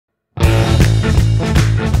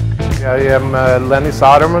I am Lenny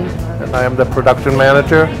Soderman, and I am the production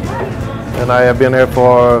manager, and I have been here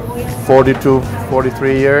for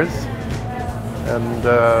 43 years, and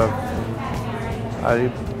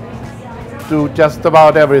I do just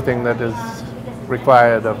about everything that is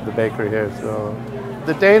required of the bakery here. So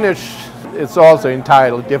the Danish is also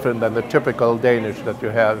entirely different than the typical Danish that you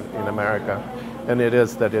have in America, and it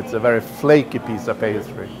is that it's a very flaky piece of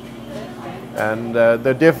pastry. And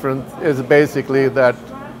the difference is basically that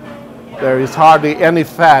there is hardly any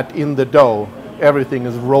fat in the dough. Everything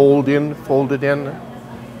is rolled in, folded in,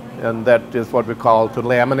 and that is what we call to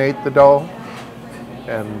laminate the dough.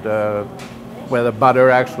 And where the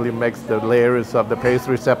butter actually makes the layers of the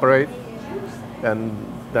pastry separate, and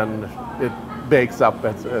then it bakes up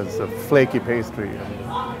as a flaky pastry.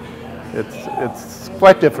 And it's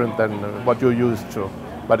quite different than what you're used to,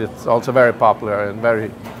 but it's also very popular and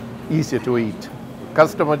very easy to eat.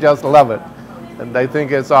 Customers just love it, and they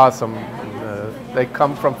think it's awesome. They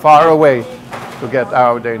come from far away to get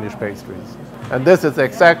our Danish pastries. And this is the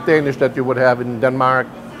exact Danish that you would have in Denmark,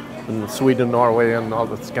 in Sweden, Norway, and all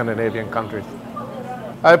the Scandinavian countries.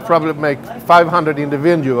 I probably make 500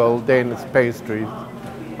 individual Danish pastries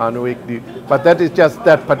on a weekly, but that is just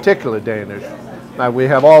that particular Danish. Now we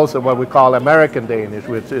have also what we call American Danish,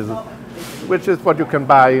 which is what you can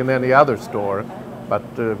buy in any other store. But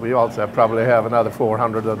we also probably have another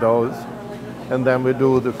 400 of those. And then we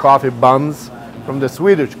do the coffee buns from the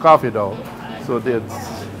Swedish coffee dough. So it's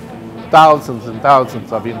thousands and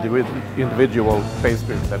thousands of individual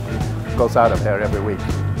pastries that goes out of here every week.